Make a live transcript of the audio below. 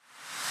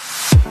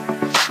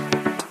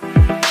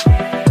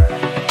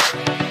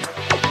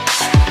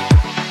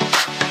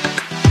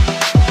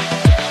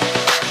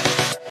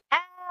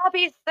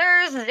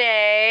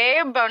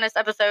bonus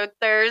episode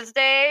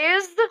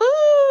Thursdays.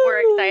 Woo! We're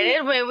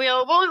excited.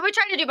 We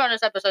try to do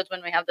bonus episodes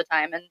when we have the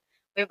time, and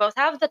we both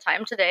have the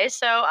time today.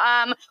 So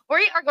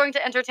we are going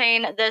to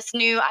entertain this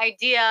new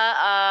idea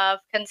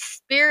of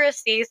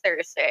Conspiracy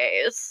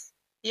Thursdays.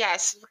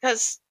 Yes,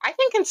 because I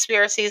think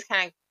conspiracies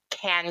can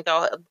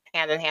go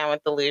hand in hand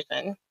with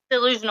delusion.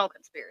 Delusional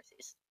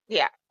conspiracies.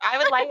 Yeah, I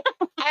would like,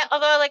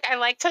 I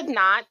like to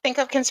not think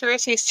of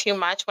conspiracies too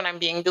much when I'm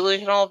being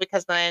delusional,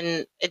 because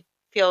then it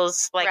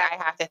feels like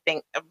I have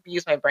to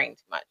use my brain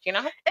too much, you know?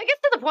 It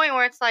gets to the point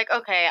where it's like,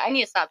 okay, I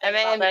need to stop thinking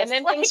about this. And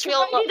then like, things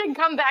feel I need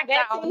to come back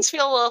down. Things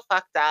feel a little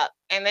fucked up,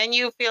 and then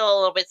you feel a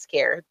little bit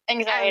scared.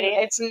 Anxiety.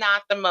 And it's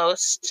not the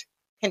most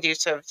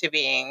conducive to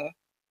being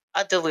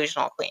a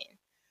delusional queen.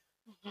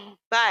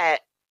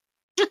 But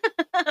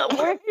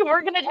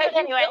we're gonna do it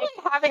anyway.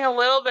 Really having a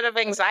little bit of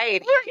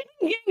anxiety. We're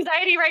getting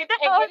anxiety right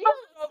now. And getting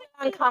a little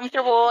bit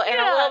uncomfortable and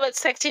a little bit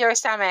sick to your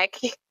stomach.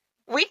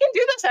 We can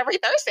do this every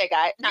Thursday,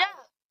 guys. Yeah.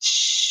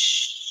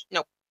 Shh.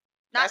 Nope.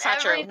 That's not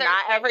true. Thursday.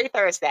 Not every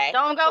Thursday.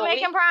 Don't go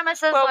making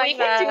promises like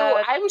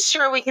that. I'm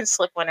sure we can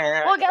slip one in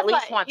there. Well, guess at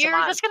least what? Once You're a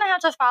month. just going to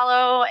have to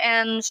follow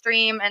and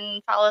stream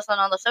and follow us on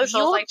all the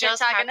socials like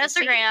TikTok and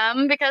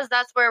Instagram, because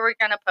that's where we're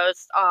going to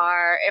post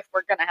if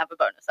we're going to have a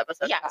bonus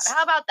episode. Yes.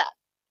 How about that?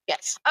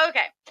 Yes.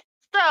 Okay.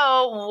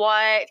 So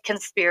what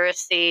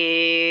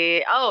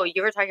conspiracy? Oh,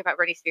 you were talking about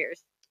Britney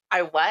Spears.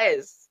 I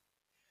was.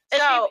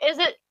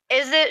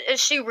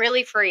 Is she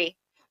really free?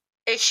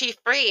 Is she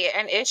free?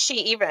 And is she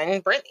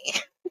even Britney?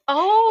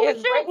 Oh,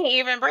 is Britney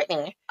even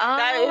Britney?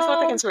 That is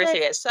what the conspiracy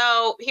is.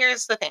 So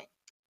here's the thing.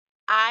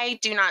 I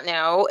do not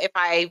know if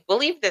I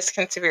believe this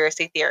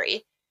conspiracy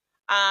theory.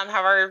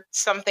 However,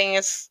 something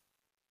is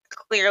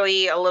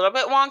clearly a little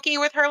bit wonky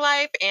with her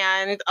life,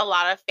 and a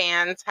lot of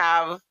fans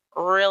have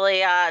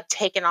really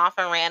taken off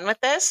and ran with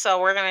this. So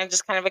we're going to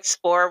just kind of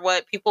explore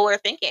what people are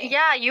thinking.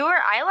 Yeah,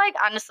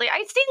 honestly,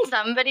 I've seen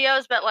some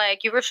videos, but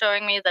you were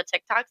showing me the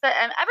TikToks,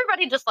 and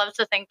everybody just loves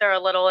to think they're a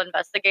little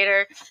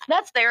investigator.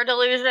 That's their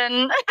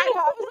delusion. I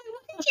know.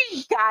 Look at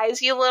you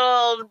guys, you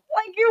little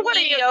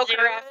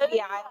mediocre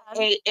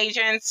FBI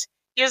agents.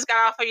 You just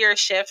got off of your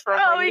shift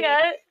from Wendy's.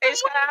 Yeah. They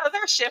just got out of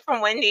their shift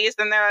from Wendy's,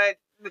 and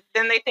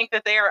then they think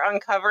that they are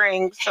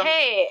uncovering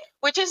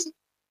which is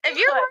If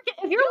you're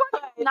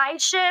working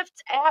night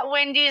shift at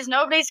Wendy's,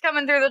 nobody's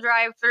coming through the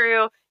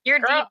drive-thru. You're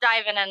deep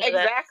diving into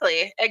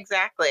this.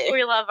 Exactly.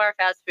 We love our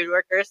fast food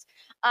workers.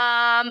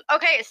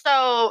 Okay,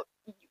 so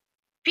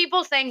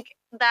people think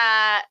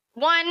that,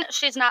 one,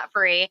 she's not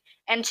free,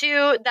 and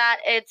two, that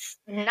it's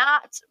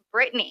not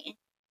Britney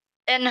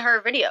in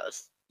her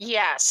videos.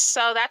 Yes,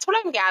 so that's what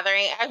I'm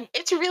gathering.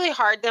 It's really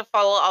hard to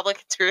follow all the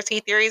conspiracy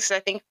theories.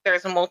 I think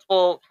there's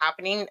multiple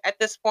happening at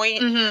this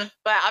point. Mm-hmm.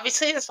 But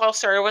obviously, this all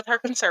started with her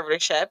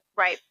conservatorship.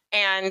 Right.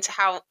 And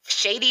how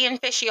shady and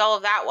fishy all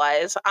of that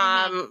was.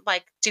 Mm-hmm.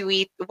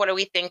 What do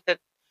we think that...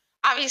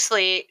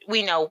 Obviously,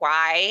 we know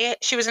why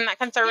she was in that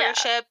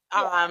conservatorship.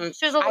 Yeah.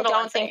 She was a little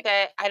insane.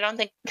 I don't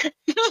think... she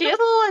is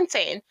a little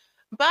insane.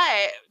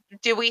 But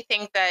do we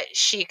think that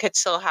she could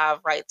still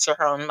have rights to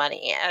her own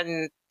money?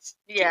 And...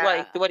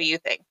 yeah. What do you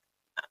think?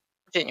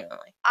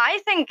 Genuinely. I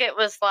think it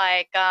was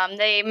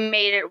they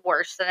made it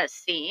worse than it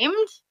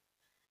seemed.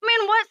 I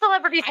mean, what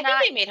celebrities I think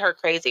they made her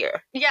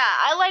crazier. Yeah,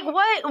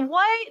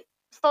 what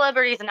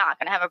celebrity's not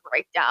going to have a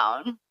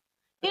breakdown?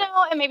 You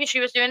know, and maybe she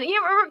was doing it,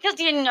 because,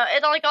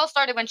 it all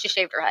started when she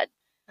shaved her head.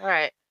 All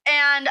right.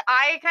 And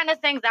I kind of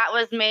think that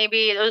was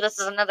maybe, this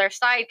is another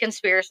side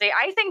conspiracy,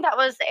 I think that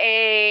was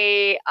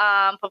a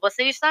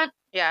publicity stunt.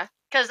 Yeah.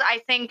 Because I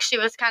think she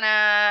was kind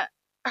of...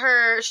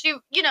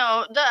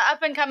 the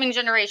up and coming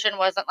generation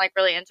wasn't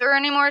really into her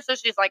anymore, so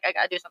she's like, I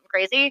gotta do something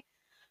crazy.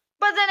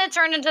 But then it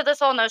turned into this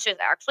whole no, she's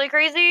actually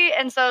crazy,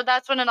 and so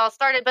that's when it all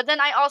started. But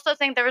then I also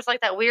think there was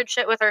that weird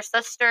shit with her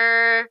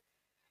sister.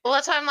 Well,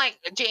 that's why I'm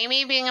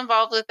Jamie being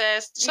involved with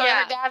this. So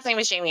her dad's name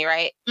is Jamie,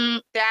 right?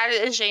 Mm. Dad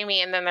is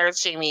Jamie, and then there's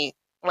Jamie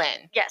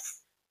Lynn.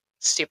 Yes.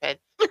 Stupid.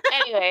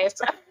 Anyways,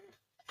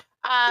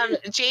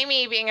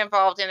 Jamie being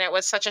involved in it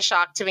was such a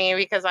shock to me,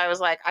 because I was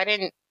like, I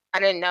didn't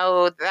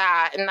know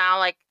that. And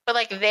now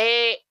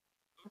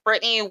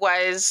Britney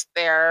was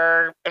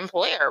their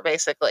employer,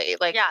 basically.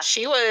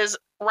 She was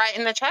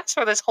writing the checks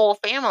for this whole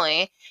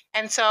family.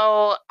 And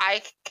so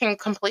I can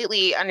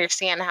completely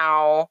understand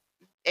how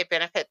it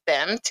benefit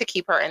them to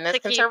keep her in this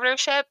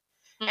conservatorship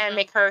and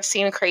make her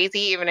seem crazy,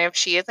 even if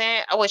she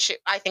isn't, which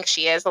I think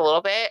she is a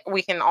little bit.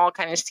 We can all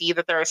kind of see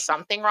that there's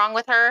something wrong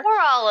with her. We're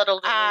all a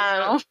little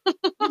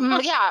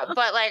delusional. Yeah,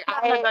 but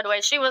not in a good way.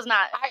 She was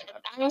not.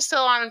 I'm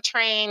still on a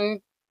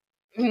train.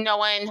 No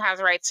one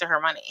has rights to her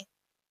money.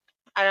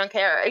 I don't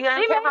care. She made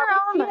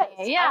her own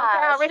money.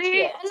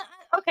 Yeah.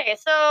 Okay,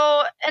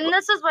 so, and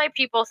this is why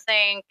people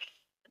think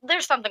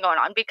there's something going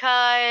on,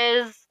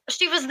 because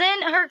she was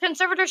her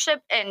conservatorship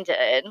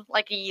ended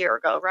a year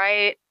ago,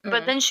 right? Mm-hmm.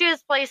 But then she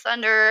was placed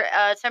under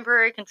a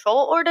temporary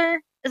control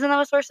order. Isn't that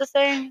what sources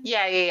say?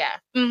 Yeah.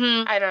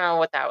 Mm-hmm. I don't know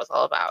what that was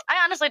all about.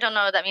 I honestly don't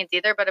know what that means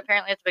either, but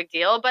apparently it's a big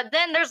deal. But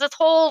then there's this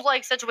whole,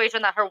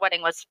 situation that her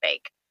wedding was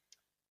fake.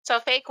 So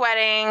fake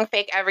wedding,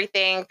 fake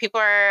everything. People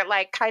are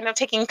like kind of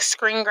taking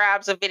screen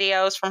grabs of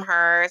videos from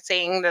her,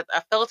 saying that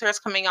a filter is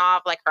coming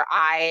off, like her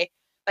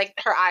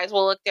eyes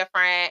will look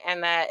different,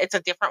 and that it's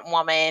a different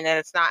woman, and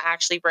it's not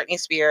actually Britney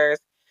Spears.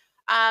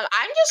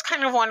 I'm just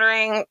kind of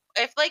wondering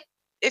if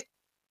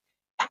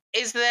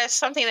is this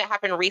something that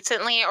happened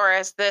recently, or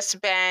has this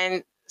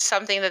been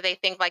something that they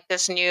think like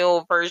this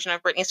new version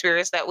of Britney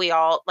Spears that we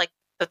all like,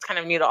 that's kind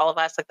of new to all of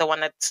us, like the one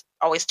that's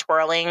always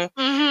twirling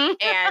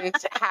and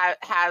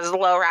has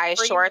low-rise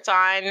shorts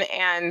on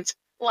and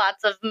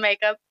lots of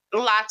makeup,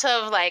 lots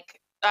of like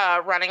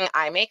running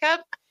eye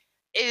makeup.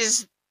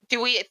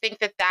 Do we think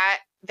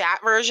that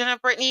version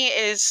of Britney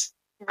is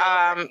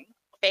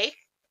fake?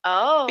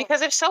 Oh,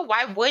 because if so,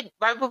 why would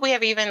we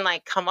have even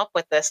like come up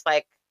with this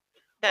like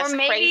this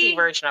crazy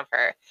version of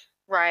her?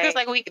 Right. Because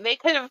like they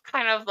could have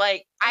kind of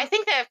like, I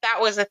think that if that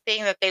was a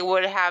thing, that they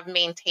would have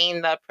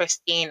maintained the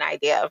pristine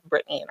idea of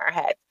Britney in our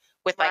head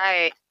with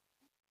like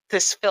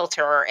this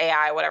filter or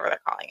AI, whatever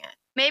they're calling it.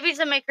 Maybe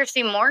to make her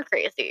seem more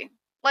crazy.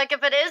 Like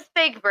if it is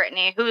fake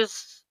Britney,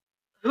 who's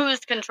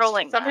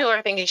controlling Some people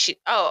are thinking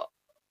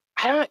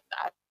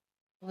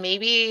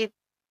maybe,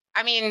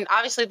 I mean,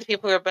 obviously the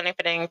people who are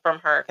benefiting from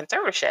her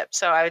conservatorship.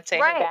 So I would say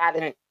her dad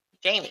and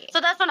Jamie. So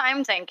that's what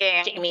I'm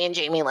thinking. Jamie and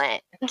Jamie Lynn.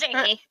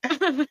 Jamie.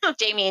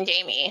 Jamie and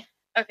Jamie.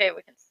 Okay,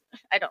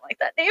 I don't like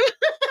that name.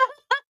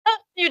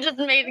 You just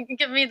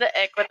give me the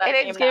ick with that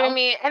name. It's giving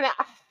me, and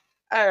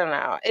I don't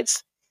know.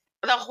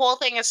 The whole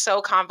thing is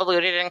so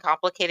convoluted and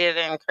complicated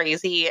and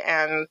crazy,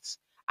 and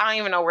I don't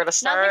even know where to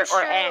start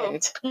or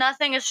end.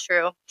 Nothing is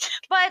true.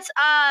 But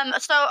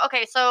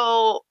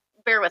so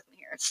bear with me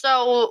here.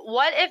 So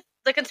what if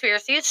the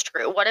conspiracy is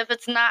true? What if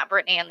it's not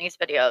Britney in these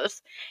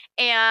videos?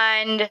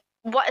 And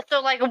what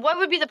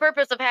would be the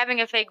purpose of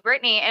having a fake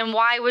Britney, and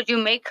why would you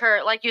make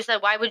her, like you said,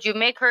 why would you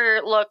make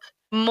her look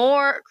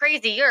more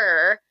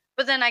crazier?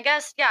 But then I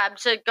guess,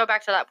 to go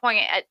back to that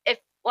point, if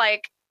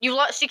like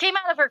she came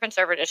out of her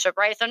conservatorship,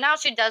 right? So now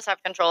she does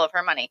have control of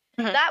her money.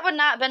 That would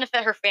not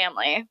benefit her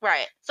family.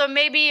 Right. So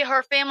maybe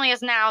her family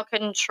is now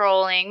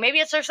controlling. Maybe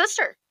it's her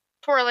sister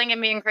twirling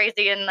and being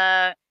crazy in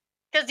the...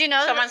 Because,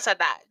 someone said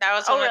that. That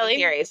was one of the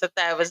theories,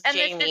 that was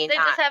Jamie. They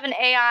just have an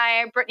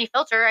AI Britney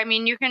filter. I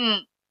mean, you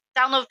can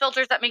download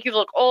filters that make you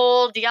look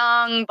old,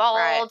 young, bald.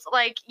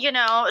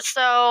 Right.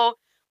 So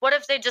what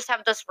if they just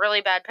have this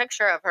really bad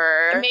picture of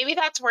her? And maybe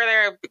that's where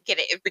they're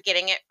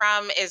getting it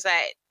from, is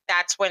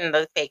that's when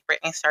the fake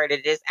Britney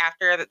started, is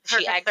after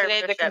she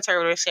exited the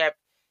conservatorship.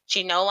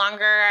 She no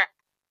longer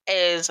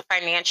is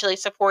financially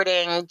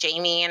supporting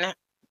Jamie and,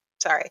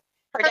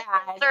 her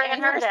dad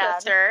and her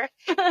sister.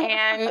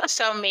 And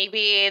so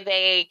maybe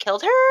they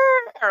killed her,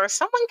 or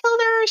someone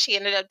killed her. She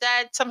ended up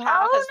dead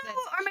somehow. Oh, no.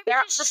 Or maybe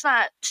she's just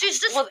not. She's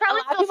just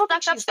probably still stuck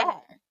up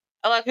somewhere.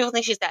 A lot of people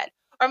think she's dead.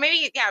 Or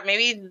maybe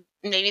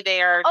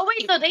they are. Oh,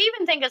 wait, so they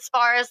even think as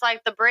far as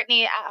like the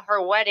Britney at her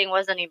wedding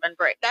wasn't even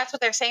Britney. That's what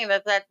they're saying,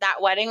 that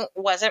wedding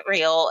wasn't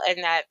real,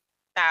 and that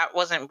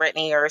wasn't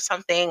Britney or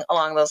something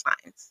along those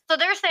lines. So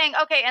they're saying,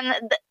 okay,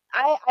 and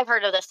I've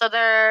heard of this. So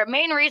their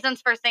main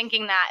reasons for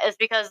thinking that is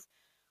because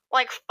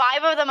like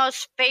 5 of the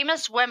most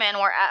famous women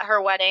were at her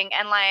wedding,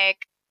 and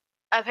like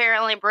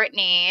apparently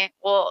Britney,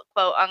 well,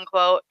 quote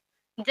unquote,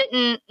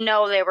 didn't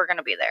know they were going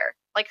to be there.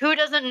 Like, who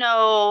doesn't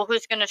know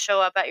who's going to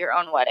show up at your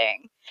own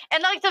wedding?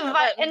 And like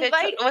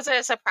invite. Was it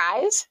a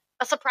surprise?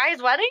 A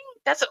surprise wedding?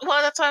 That's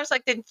why I was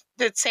like,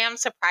 did Sam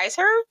surprise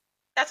her?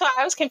 That's why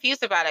I was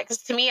confused about it,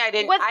 because to me, I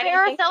didn't. With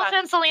Paris Hilton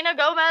and Selena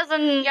Gomez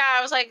and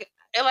I was like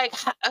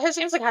his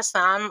name's like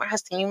Hassam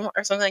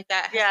or something like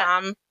that.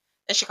 Hassam,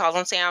 and she calls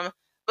him Sam.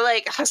 But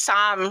like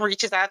Hassam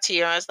reaches out to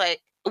you, and I was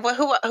like, who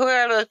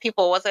are those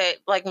people? Was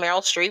it like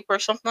Meryl Streep or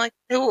something like?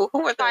 Who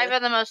were 5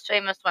 of the most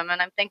famous women?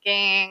 I'm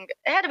thinking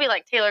it had to be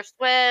like Taylor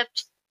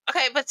Swift.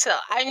 Okay, but still,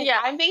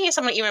 I'm thinking of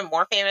someone even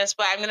more famous,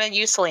 but I'm gonna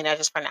use Selena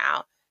just for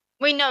now.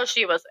 We know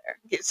she was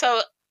there.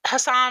 So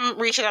Hassam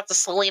reaches out to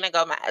Selena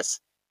Gomez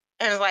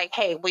and is like,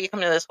 "Hey, will you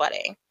come to this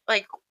wedding?"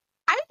 Like,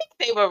 I think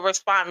they would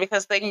respond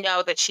because they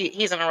know that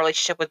he's in a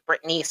relationship with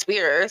Britney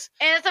Spears,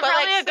 and it's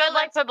probably a good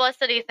like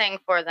publicity thing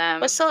for them.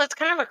 But still, it's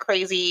kind of a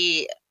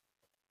crazy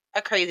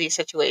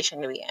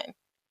situation to be in.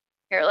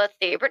 Here, let's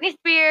see: Britney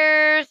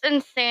Spears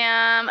and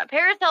Sam,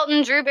 Paris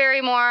Hilton, Drew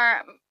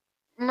Barrymore,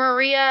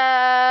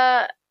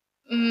 Maria.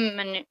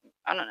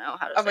 I don't know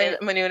how to say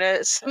it.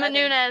 Menounos.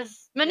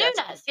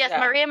 Yes,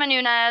 Maria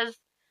Menounos.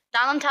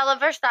 Donatella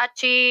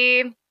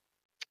Versace.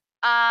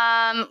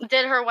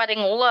 Did her wedding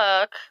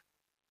look.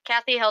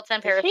 Kathy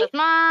Hilton, Paris'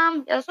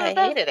 mom. Yes, I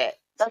hated it.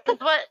 That's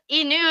what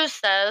E! News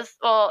says.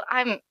 Well,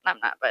 I'm not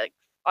like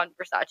on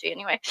Versace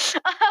anyway.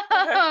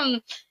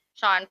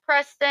 Sean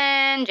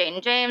Preston,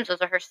 Jane James,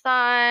 those are her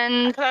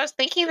sons. Because I was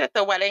thinking that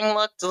the wedding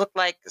looked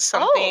like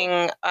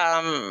something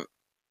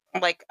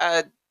like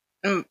a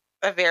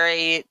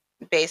very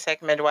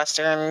basic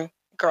Midwestern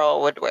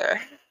girl would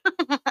wear.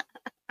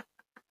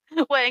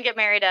 And get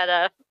married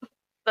at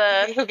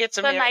who gets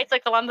the Knights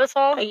of Columbus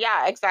Hall?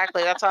 Yeah,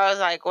 exactly. That's why I was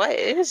like, what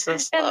is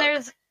this? And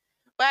there's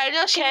But I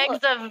know kegs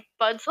of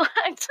Bud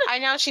Select. I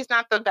know she's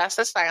not the best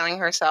at styling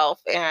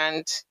herself,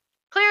 and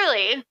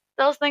clearly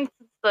those things.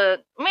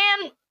 It's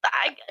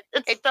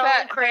so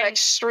cringe.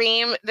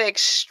 The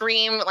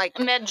extreme like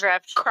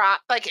midriff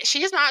crop. Like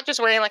she's not just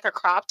wearing like a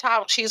crop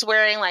top. She's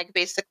wearing like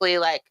basically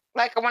like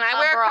when I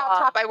wear a crop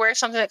top, I wear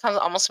something that comes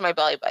almost to my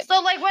belly button.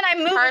 So like when I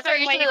move, hers are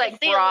usually like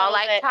bra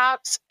like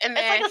tops, and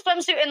then it's like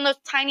a swimsuit and those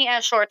tiny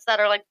ass shorts that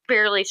are like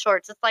barely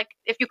shorts. It's like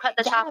if you cut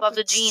the top of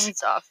the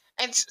jeans off.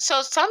 And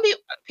so some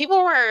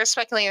people were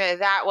speculating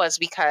that was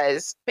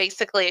because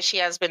basically she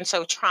has been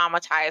so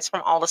traumatized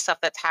from all the stuff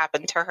that's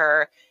happened to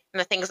her and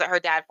the things that her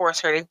dad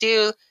forced her to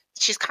do.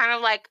 She's kind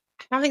of like,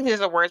 I don't think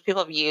these are words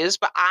people have used,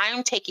 but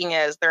I'm taking it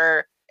as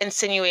they're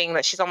insinuating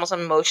that she's almost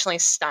emotionally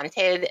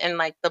stunted in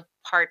like the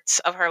parts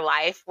of her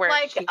life where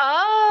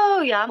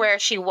where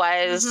she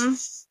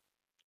was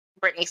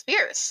Britney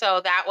Spears.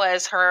 So that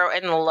was her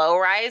in the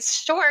low-rise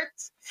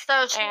shorts.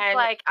 So she's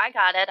like, I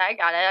got it.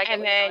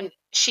 And then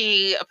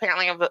she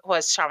apparently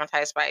was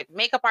traumatized by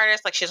makeup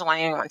artists. Like she doesn't want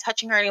anyone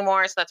touching her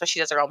anymore. So that's why she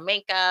does her own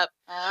makeup.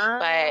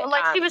 But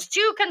like she was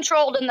too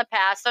controlled in the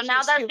past. So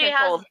now that she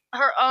has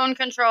her own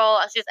control,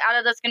 she's out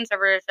of this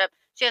conservatorship.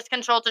 She has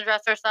control to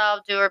dress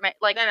herself, do her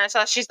like. Then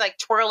so she's like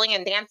twirling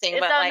and dancing.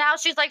 But so like, now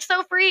she's like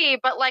so free,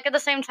 but like at the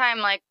same time,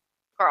 like,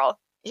 girl.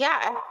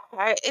 Yeah,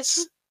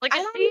 it's. Like,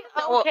 is she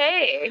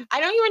okay? I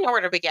don't even know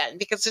where to begin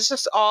because it's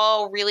just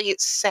all really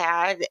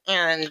sad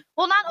and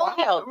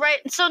wild.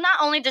 So not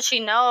only did she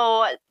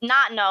not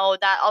know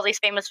that all these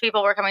famous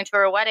people were coming to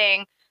her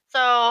wedding,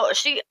 so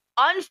she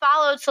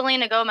unfollowed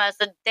Selena Gomez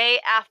the day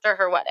after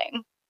her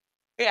wedding.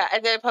 Yeah,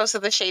 and then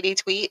posted the shady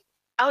tweet.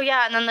 Oh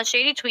yeah, and then the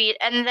shady tweet,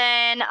 and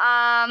then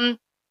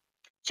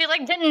she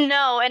like didn't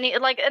know any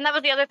like, and that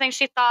was the other thing.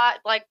 She thought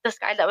like this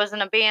guy that was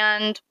in a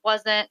band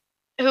wasn't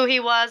who he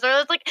was, or it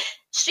was like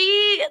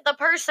the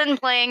person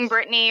playing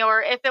Britney,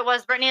 or if it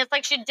was Britney, it's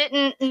like she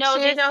didn't know.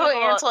 She didn't know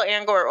who Ansel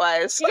Elgort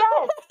was.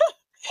 Yes.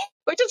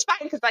 Which is fine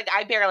because like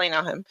I barely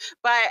know him.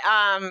 But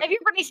if you're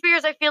Britney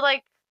Spears, I feel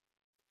like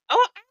I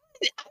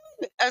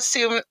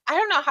assume I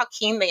don't know how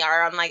keen they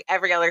are on like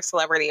every other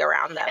celebrity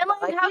around them. And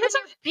like how does a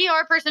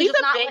PR person he's just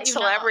a not big let you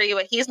celebrity, know?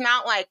 But he's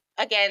not like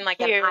again like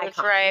huge, an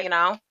icon, right? You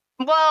know.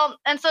 Well,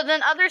 and so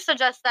then others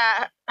suggest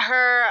that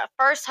her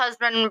first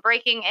husband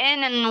breaking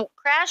in and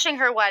crashing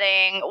her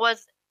wedding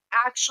was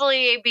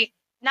actually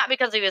not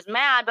because he was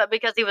mad, but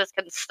because he was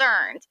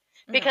concerned,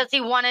 because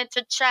he wanted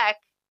to check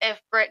if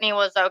Britney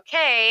was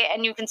okay.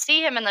 And you can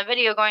see him in the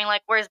video going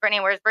like, "Where's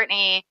Britney? Where's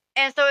Britney?"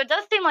 And so it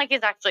does seem like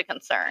he's actually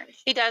concerned.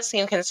 He does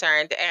seem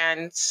concerned,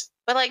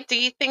 but like, do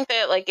you think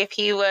that like if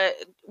he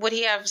would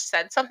he have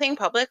said something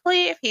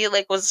publicly if he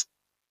like was?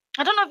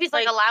 I don't know if he's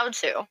like allowed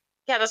to.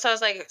 Yeah, that's what I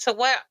was like. So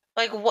what?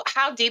 Like,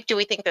 how deep do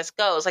we think this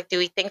goes? Like, do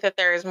we think that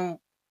there's,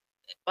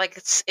 like,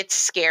 it's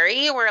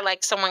scary where,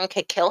 like, someone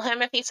could kill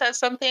him if he says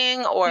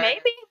something? Or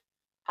maybe.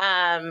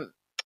 I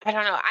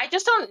don't know. I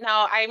just don't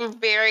know. I'm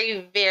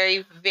very,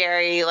 very,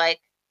 very, like,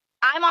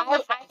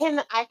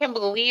 I can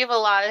believe a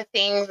lot of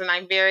things, and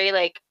I'm very,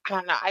 like, I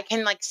don't know. I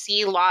can, like,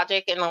 see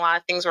logic in a lot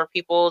of things where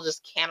people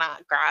just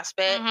cannot grasp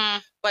it.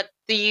 But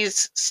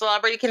these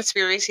celebrity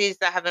conspiracies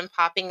that have been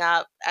popping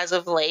up as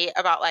of late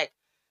about, like,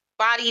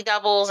 body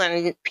doubles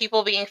and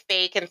people being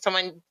fake and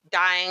someone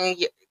dying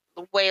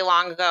way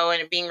long ago and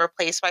it being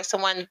replaced by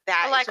someone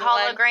that like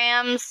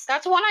holograms.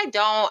 That's one I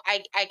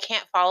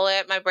can't follow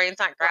it. My brain's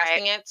not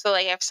grasping it. So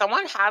like if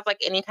someone has like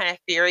any kind of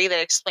theory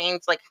that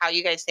explains like how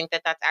you guys think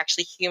that that's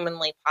actually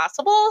humanly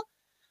possible.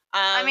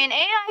 I mean,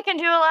 AI can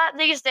do a lot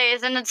these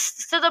days, and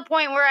it's to the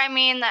point where I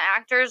mean the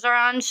actors are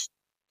on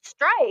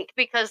strike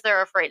because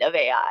they're afraid of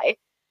AI.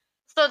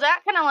 So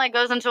that kind of like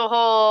goes into a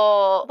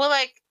whole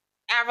like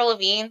Avril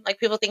Lavigne, like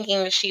people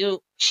thinking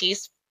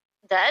she's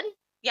dead.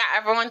 Yeah,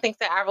 everyone thinks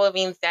that Avril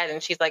Lavigne's dead,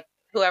 and she's like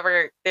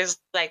whoever. There's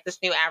like this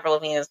new Avril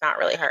Lavigne is not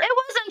really her. It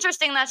was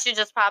interesting that she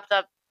just popped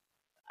up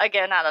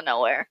again out of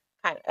nowhere.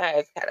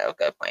 It's kind of a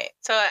good point.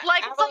 So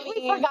like,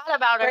 we forgot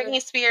about her.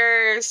 Britney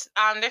Spears.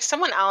 There's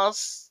someone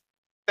else,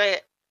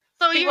 but.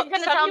 So you're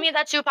gonna tell me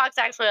that Tupac's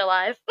actually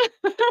alive?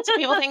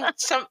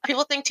 Some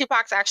people think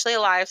Tupac's actually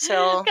alive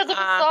still because of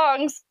his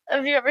songs.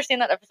 Have you ever seen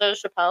that episode of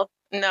Chappelle?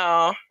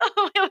 No.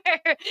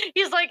 Where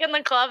he's like in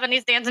the club and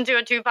he's dancing to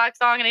a Tupac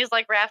song and he's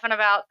like rapping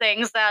about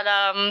things that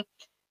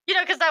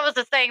because that was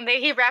the thing.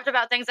 He rapped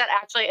about things that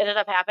actually ended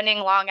up happening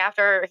long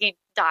after he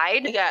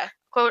died. Yeah.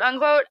 Quote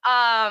unquote.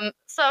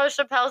 So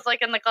Chappelle's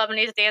like in the club and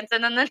he's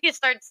dancing and then he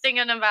starts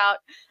singing about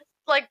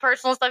like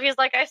personal stuff. He's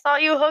like, I saw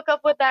you hook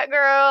up with that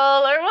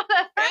girl or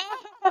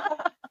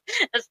whatever.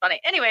 It's funny.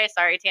 Anyway,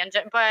 sorry,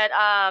 tangent. But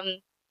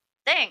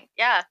dang,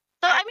 yeah.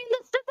 So I mean,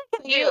 that's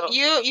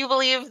different. You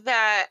believe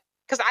that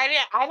because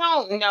I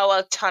don't know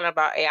a ton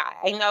about AI.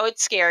 I know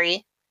it's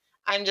scary.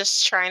 I'm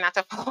just trying not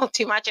to follow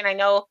too much, and I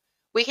know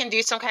we can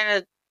do some kind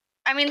of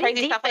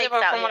crazy stuff with it.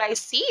 But from what I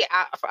see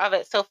of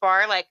it so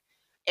far, like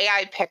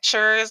AI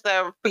pictures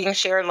that are being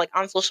shared like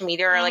on social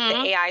media or like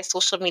the AI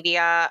social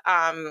media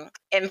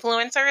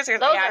influencers.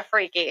 Those are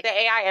freaky. The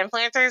AI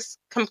influencers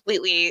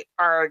completely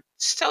are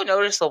so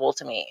noticeable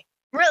to me.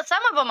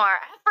 Some of them are.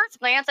 At first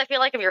glance, I feel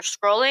like if you're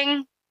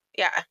scrolling,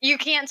 yeah, you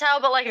can't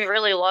tell, but like if you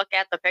really look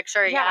at the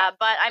picture, yeah.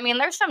 But I mean,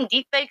 there's some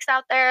deep fakes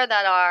out there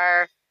that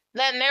are.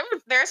 Then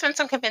there's been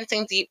some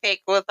convincing deep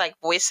fake with like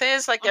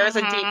voices. Like there was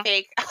a deep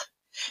fake.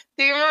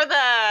 Do you remember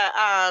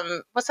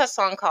the what's that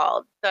song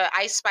called? The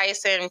Ice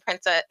Spice and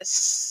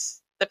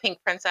Princess, the Pink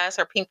Princess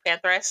or Pink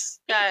Pantheress.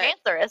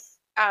 Pantheress.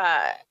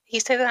 He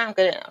said that I'm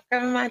good enough.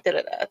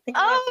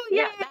 Oh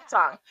yeah, that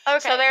song.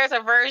 Okay. So there's a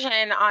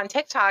version on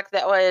TikTok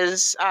that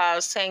was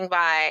sang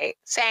by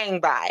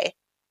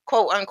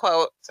quote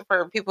unquote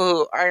for people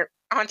who aren't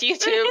on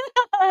YouTube.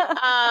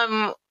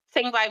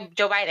 Sang by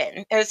Joe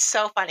Biden. It was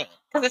so funny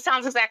because it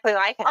sounds exactly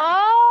like him.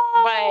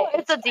 Oh, but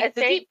it's a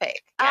deep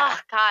fake. Yeah. Oh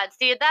God,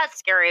 see, that's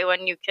scary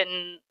when you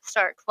can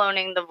start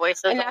cloning the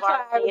voices of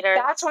our leaders.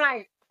 That's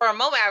when for a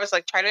moment, I was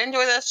like, try to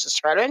enjoy this. Just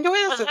try to enjoy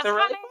this. It's really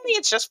funny.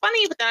 It's just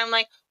funny. But then I'm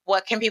like,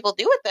 what can people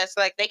do with this?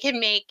 Like, they can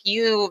make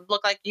you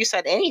look like you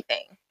said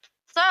anything.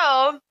 So,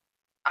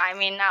 I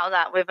mean, now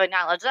that we've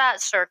acknowledged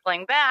that,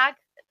 circling back,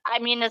 I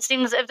mean, it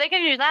seems if they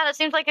can do that, it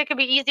seems like it could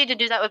be easy to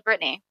do that with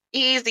Britney.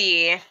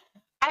 Easy.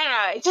 I don't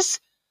know. It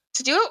just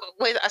to do it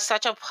with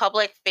such a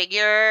public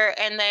figure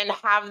and then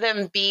have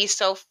them be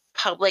so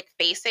public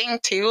facing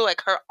too,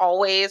 like her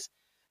always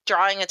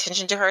drawing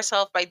attention to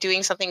herself by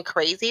doing something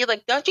crazy.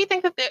 Like, don't you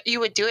think that you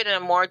would do it in a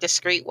more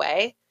discreet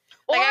way?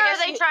 Or are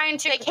they trying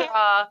to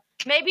draw?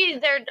 Maybe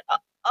they're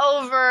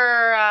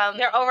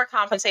they're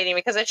overcompensating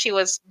because if she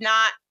was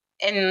not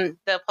in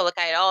the public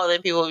eye at all,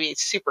 then people would be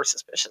super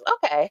suspicious.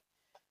 Okay.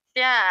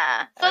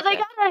 Yeah. So they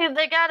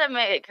gotta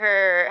make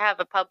her have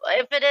a public.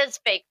 If it is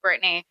fake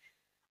Britney,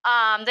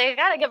 they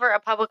gotta give her a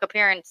public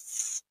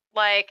appearance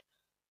like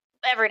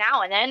every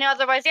now and then.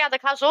 Otherwise, yeah, the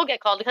cops will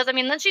get called because I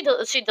mean, then she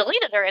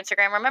deleted her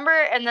Instagram, remember?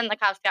 And then the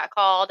cops got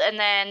called, and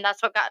then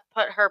that's what got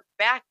put her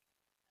back.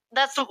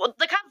 That's the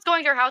cops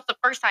going to her house the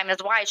first time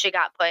is why she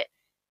got put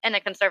in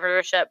a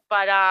conservatorship.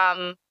 But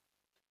yeah,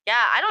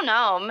 I don't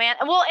know, man.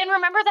 Well, and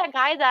remember that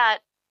guy that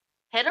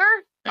hit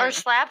her or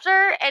slapped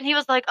her, and he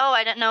was like, "Oh,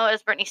 I didn't know it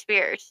was Britney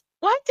Spears."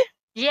 What?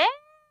 Yeah.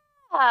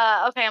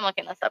 Okay, I'm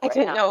looking this up. I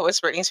didn't know it was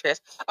Britney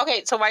Spears.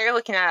 Okay, so while you're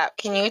looking that up,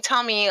 can you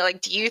tell me,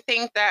 like, do you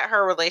think that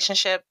her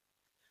relationship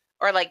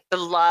or like the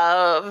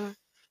love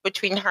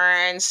between her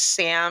and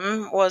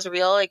Sam was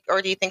real? Like,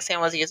 or do you think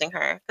Sam was using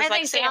her? I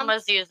think Sam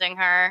was using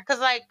her. Because,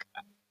 like,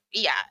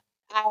 yeah,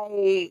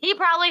 he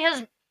probably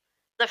has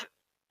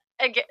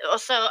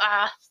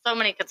so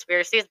many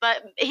conspiracies,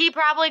 but he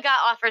probably got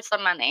offered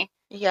some money.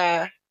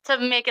 Yeah. To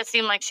make it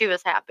seem like she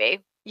was happy.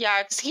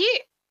 Yeah, because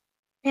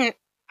I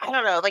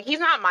don't know, like, he's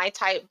not my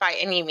type by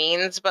any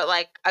means, but,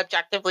 like,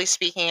 objectively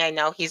speaking, I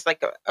know he's,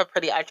 like, a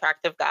pretty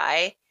attractive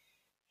guy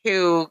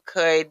who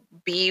could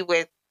be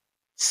with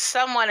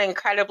someone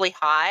incredibly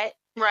hot.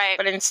 Right.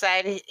 But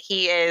instead,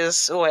 he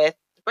is with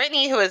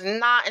Britney, who is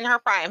not in her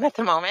prime at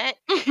the moment.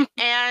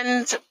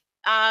 And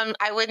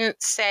I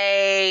wouldn't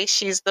say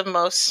she's the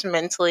most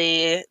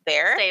mentally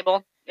there.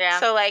 Stable.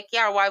 Yeah. So, like,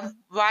 yeah,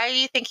 why do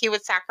you think he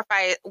would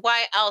sacrifice?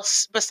 Why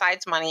else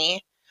besides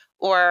money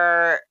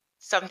or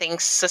something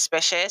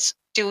suspicious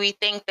do we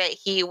think that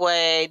he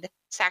would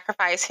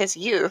sacrifice his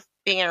youth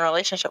being in a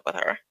relationship with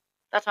her?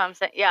 That's what I'm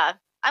saying. Yeah,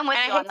 I'm with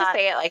you on that. I hate to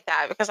say it like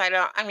that because I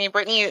mean,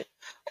 Britney,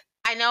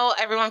 I know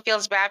everyone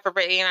feels bad for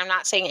Britney, and I'm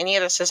not saying any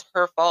of this is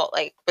her fault,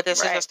 like, but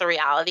this is just the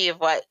reality of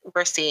what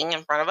we're seeing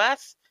in front of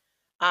us.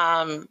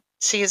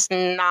 She's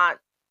not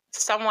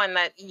someone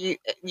that you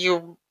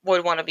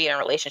would want to be in a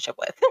relationship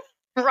with.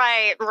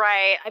 Right.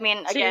 I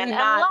mean, again,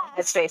 not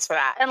headspace for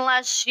that.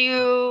 Unless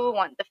you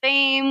want the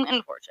fame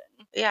and fortune.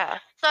 Yeah.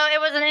 So it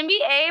was an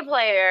NBA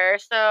player.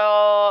 So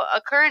a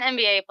current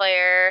NBA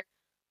player,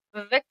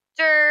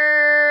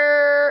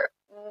 Victor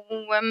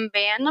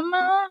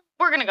Wembanyama.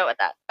 We're gonna go with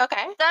that.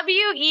 Okay.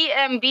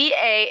 Wembanyama.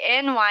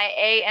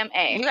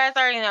 You guys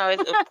already know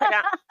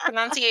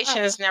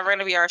pronunciation is never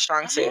gonna be our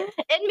strong suit.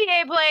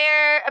 NBA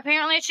player.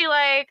 Apparently, she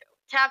like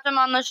tapped him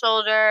on the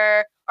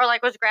shoulder or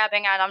like was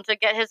grabbing at him to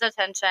get his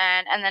attention,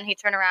 and then he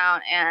turned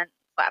around and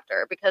slapped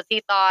her because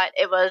he thought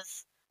it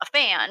was a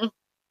fan.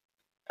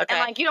 Okay. And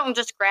like you don't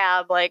just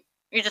grab, like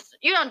you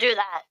don't do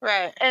that.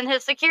 Right. And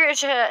his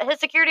security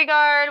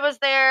guard was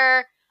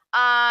there.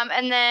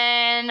 And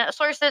then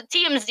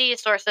TMZ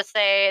sources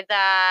say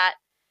that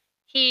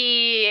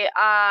he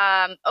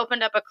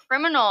opened up a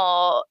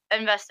criminal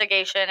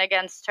investigation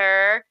against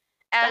her.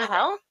 The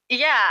hell?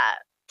 Yeah,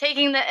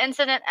 taking the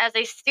incident as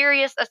a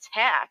serious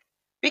attack.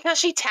 Because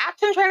she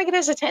tapped him trying to get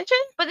his attention?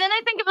 But then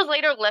I think it was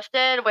later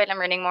lifted. Wait, I'm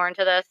reading more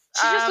into this.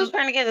 She just was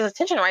trying to get his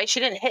attention, right?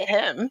 She didn't hit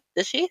him,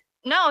 did she?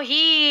 No,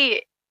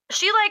 she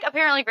like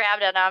apparently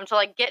grabbed at him to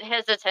like get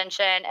his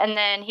attention, and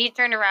then he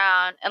turned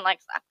around and like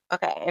slapped.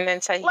 Okay, and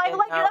then said like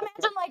imagine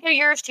like a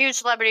huge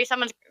celebrity,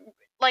 someone's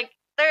like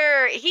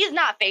he's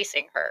not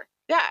facing her.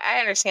 Yeah, I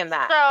understand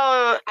that. So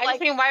I just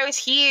mean, why was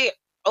he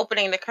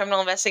opening the criminal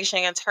investigation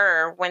against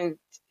her when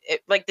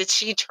did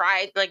she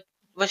try, like,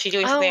 was she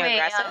doing something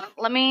aggressive?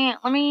 Let me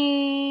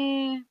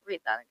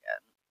read that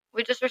again.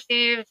 We just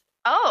received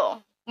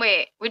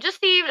Wait, we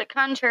just received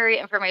contrary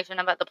information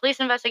about the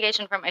police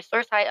investigation from a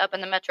source high up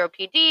in the Metro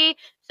PD.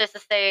 Just to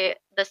say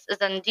this is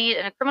indeed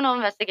a criminal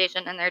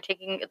investigation and they're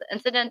taking the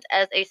incident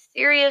as a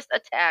serious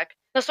attack.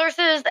 The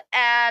sources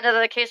add that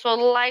the case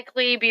will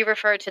likely be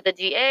referred to the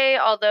DA,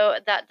 although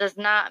that does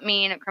not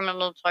mean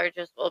criminal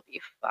charges will be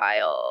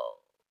filed.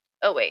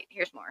 Oh, wait,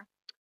 here's more.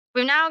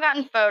 We've now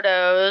gotten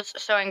photos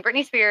showing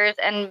Britney Spears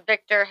and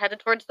Victor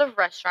headed towards the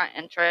restaurant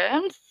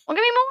entrance. Well,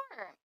 give me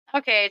more.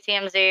 Okay,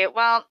 TMZ.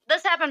 Well,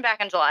 this happened back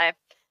in July,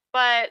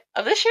 but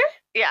of this year?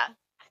 Yeah.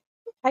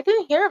 I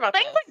didn't hear about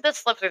things like this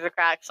slip through the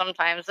cracks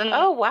sometimes, and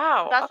oh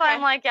wow, that's why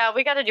I'm like, yeah,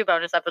 we got to do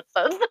bonus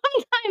episodes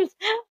sometimes.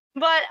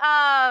 But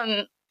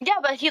yeah,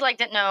 but he like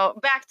didn't know.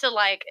 Back to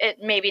like it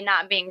maybe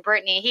not being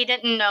Britney, he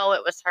didn't know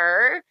it was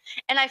her,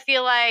 and I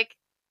feel like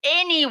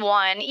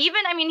anyone,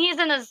 even I mean, he's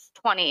in his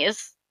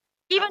 20s,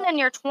 even in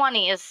your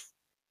 20s.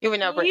 You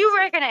would know Britney. You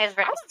recognize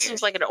Britney. He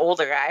seems like an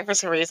older guy for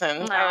some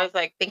reason. No. I was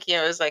like thinking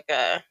it was like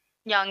a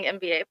young NBA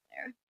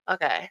player.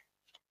 Okay.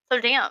 So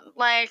damn,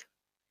 like,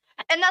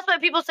 and that's what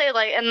people say,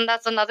 like, and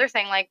that's another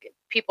thing, like,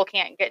 people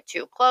can't get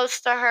too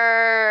close to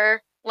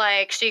her.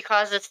 Like, she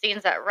causes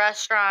scenes at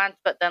restaurants,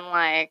 but then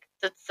like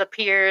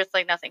disappears,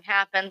 like nothing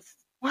happens.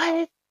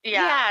 What?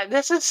 Yeah,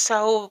 this is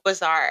so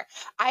bizarre.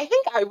 I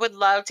think I would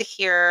love to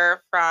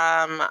hear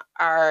from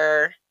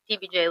our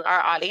TBJ listeners.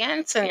 Our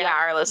audience and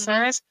our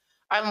listeners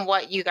on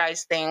what you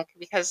guys think,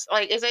 because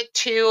like is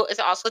it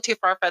also too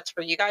far-fetched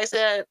for you guys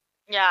to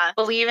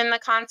believe in the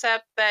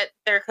concept that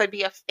there could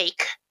be a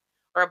fake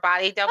or a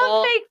body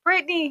double? A fake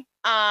Britney.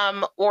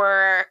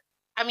 Or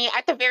I mean,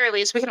 at the very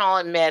least, we can all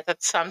admit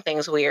that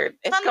something's weird.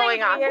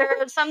 Going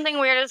on. Something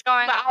weird is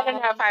going but on. I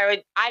don't know if I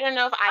would. I don't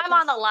know if I'm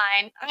on the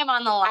line. I'm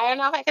on the line. I don't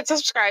know if I could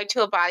subscribe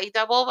to a body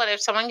double, but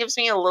if someone gives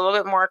me a little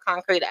bit more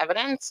concrete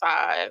evidence,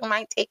 I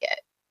might take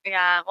it.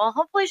 Yeah. Well,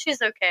 hopefully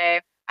she's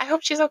okay. I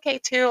hope she's okay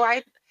too.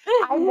 I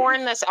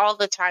mourn this all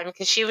the time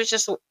because she was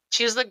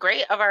the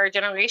great of our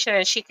generation,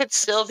 and she could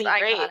still be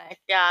great. Iconic.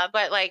 Yeah.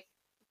 But like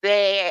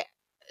they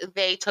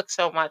took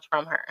so much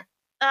from her.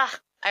 Ugh.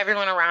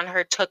 Everyone around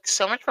her took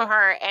so much from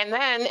her, and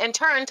then in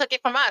turn took it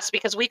from us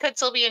because we could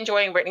still be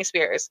enjoying Britney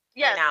Spears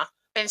right now.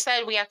 But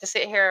instead, we have to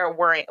sit here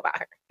worrying about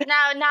her.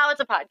 Now it's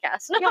a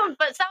podcast. Yeah.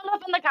 But sound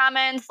up in the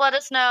comments. Let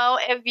us know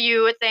if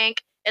you think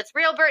it's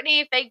real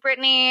Britney, fake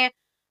Britney,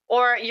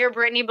 or your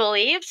Britney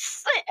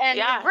beliefs and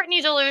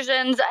Britney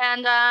delusions.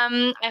 And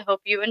I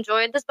hope you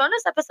enjoyed this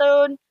bonus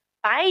episode.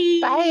 Bye.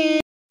 Bye.